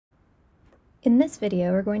In this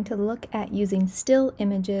video, we're going to look at using still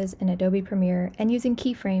images in Adobe Premiere and using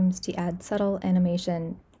keyframes to add subtle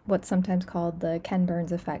animation, what's sometimes called the Ken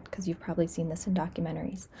Burns effect, because you've probably seen this in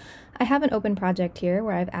documentaries. I have an open project here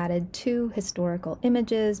where I've added 2 historical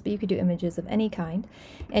images, but you could do images of any kind,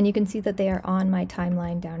 and you can see that they are on my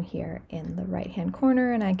timeline down here in the right-hand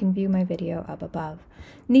corner, and I can view my video up above.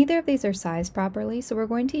 Neither of these are sized properly, so we're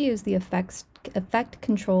going to use the effect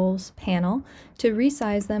controls panel to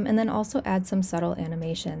resize them and then also add some subtle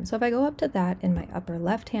animation. So if I go up to that in my upper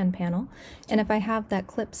left hand panel, and if I have that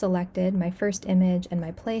clip selected, my first image and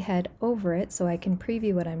my playhead over it so I can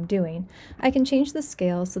preview what I'm doing, I can change the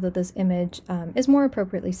scale so that this image is more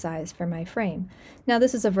appropriately sized for my frame. Now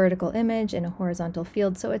this is a vertical image in a horizontal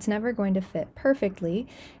field, so it's never going to fit perfectly,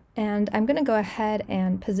 and I'm going to go ahead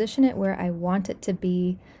and position it where I want it to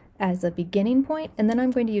be as a beginning point, and then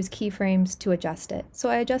I'm going to use keyframes to adjust it. So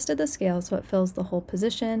I adjusted the scale so it fills the whole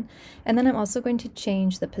position, and then I'm also going to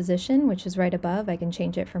change the position, which is right above. I can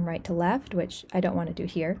change it from right to left, which I don't want to do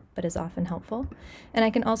here, but is often helpful. And I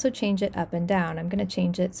can also change it up and down. I'm going to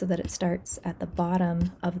change it so that it starts at the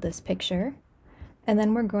bottom of this picture, and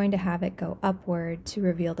then we're going to have it go upward to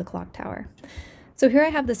reveal the clock tower. So here I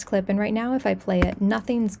have this clip, and right now if I play it,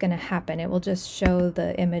 nothing's going to happen. It will just show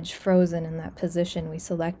the image frozen in that position we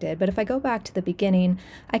selected. But if I go back to the beginning,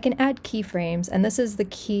 I can add keyframes, and this is the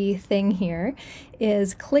key thing here,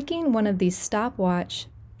 is clicking one of these stopwatch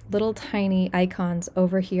little tiny icons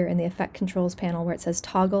over here in the effect controls panel where it says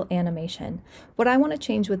toggle animation. What I want to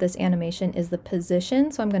change with this animation is the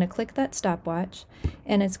position, so I'm going to click that stopwatch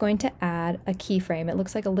and it's going to add a keyframe. It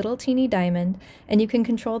looks like a little teeny diamond, and you can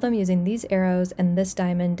control them using these arrows and this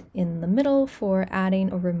diamond in the middle for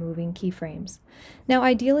adding or removing keyframes. Now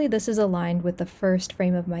ideally this is aligned with the first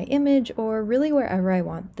frame of my image, or really wherever I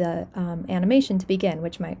want the animation to begin,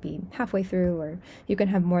 which might be halfway through, or you can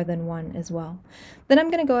have more than one as well. Then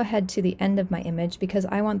I'm going to go ahead to the end of my image because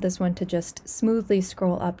I want this one to just smoothly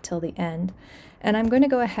scroll up till the end. And I'm going to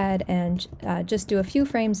go ahead and just do a few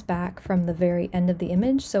frames back from the very end of the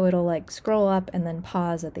image, so it'll like scroll up and then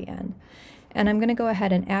pause at the end. And I'm going to go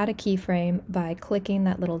ahead and add a keyframe by clicking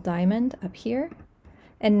that little diamond up here.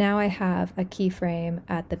 And now I have a keyframe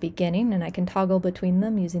at the beginning, and I can toggle between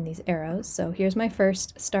them using these arrows. So here's my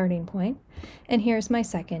first starting point, and here's my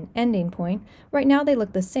second ending point. Right now they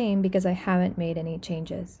look the same because I haven't made any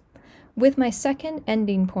changes. With my second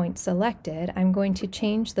ending point selected, I'm going to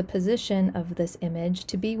change the position of this image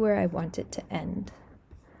to be where I want it to end.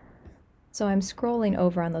 So I'm scrolling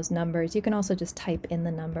over on those numbers. You can also just type in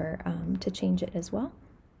the number to change it as well.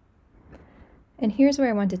 And here's where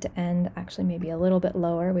I want it to end, actually maybe a little bit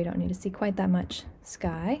lower. We don't need to see quite that much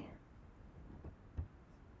sky.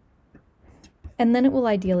 And then it will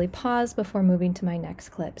ideally pause before moving to my next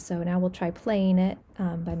clip. So now we'll try playing it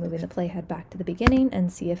by moving the playhead back to the beginning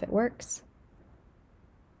and see if it works.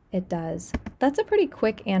 It does. That's a pretty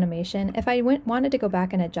quick animation. If I wanted to go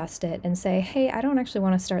back and adjust it and say, hey, I don't actually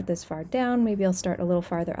want to start this far down, maybe I'll start a little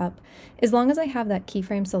farther up. As long as I have that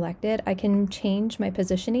keyframe selected, I can change my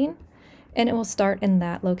positioning and it will start in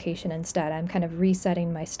that location instead. I'm kind of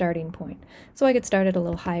resetting my starting point. So I could start it a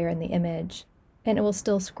little higher in the image, and it will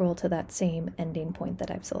still scroll to that same ending point that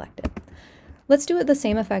I've selected. Let's do it the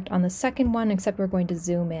same effect on the second one, except we're going to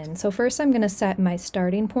zoom in. So first I'm going to set my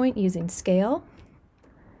starting point using scale,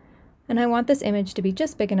 and I want this image to be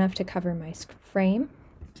just big enough to cover my frame.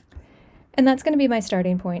 And that's going to be my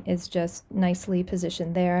starting point, is just nicely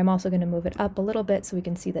positioned there. I'm also going to move it up a little bit so we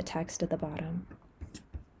can see the text at the bottom.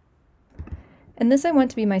 And this I want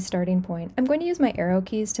to be my starting point. I'm going to use my arrow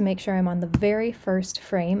keys to make sure I'm on the very first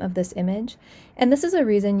frame of this image. And this is a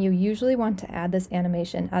reason you usually want to add this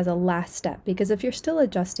animation as a last step, because if you're still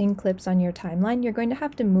adjusting clips on your timeline, you're going to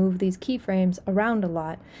have to move these keyframes around a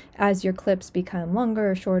lot as your clips become longer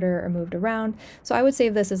or shorter or moved around. So I would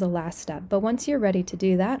save this as a last step. But once you're ready to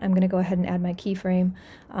do that, I'm going to go ahead and add my keyframe.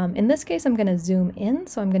 In this case, I'm going to zoom in,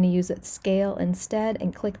 so I'm going to use it scale instead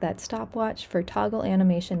and click that stopwatch for toggle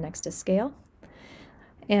animation next to scale.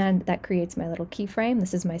 And that creates my little keyframe.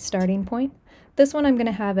 This is my starting point. This one I'm going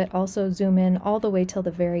to have it also zoom in all the way till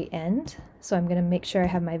the very end. So I'm going to make sure I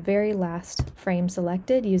have my very last frame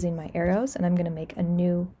selected using my arrows, and I'm going to make a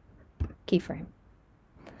new keyframe.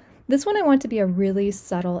 This one I want to be a really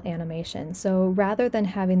subtle animation. So rather than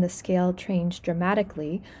having the scale change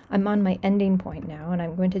dramatically, I'm on my ending point now, and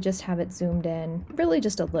I'm going to just have it zoomed in really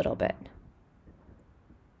just a little bit.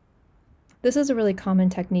 This is a really common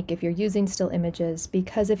technique if you're using still images,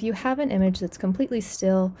 because if you have an image that's completely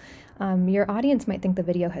still, your audience might think the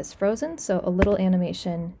video has frozen, so a little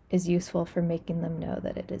animation is useful for making them know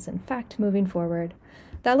that it is in fact moving forward.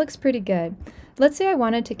 That looks pretty good. Let's say I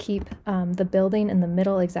wanted to keep the building in the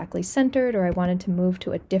middle exactly centered, or I wanted to move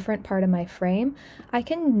to a different part of my frame. I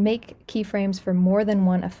can make keyframes for more than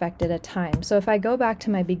one effect at a time. So if I go back to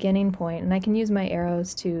my beginning point, and I can use my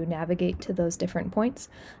arrows to navigate to those different points,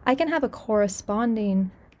 I can have a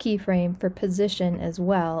corresponding keyframe for position as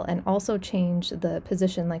well, and also change the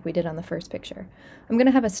position like we did on the first picture. I'm going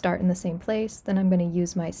to have a start in the same place, then I'm going to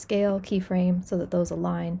use my scale keyframe so that those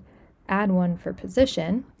align, add one for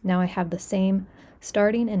position. Now I have the same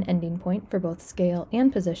starting and ending point for both scale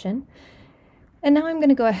and position. And now I'm going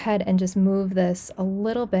to go ahead and just move this a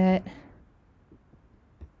little bit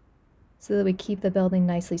so that we keep the building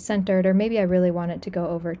nicely centered, or maybe I really want it to go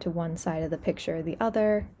over to one side of the picture or the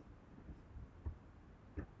other.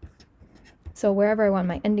 So wherever I want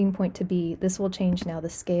my ending point to be, this will change now the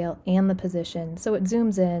scale and the position, so it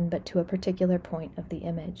zooms in, but to a particular point of the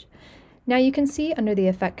image. Now you can see under the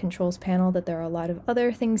Effect Controls panel that there are a lot of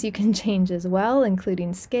other things you can change as well,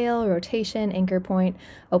 including scale, rotation, anchor point,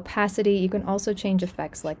 opacity. You can also change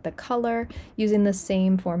effects like the color using the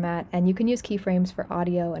same format, and you can use keyframes for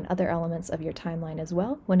audio and other elements of your timeline as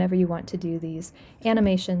well whenever you want to do these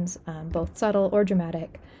animations, both subtle or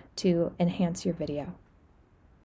dramatic, to enhance your video.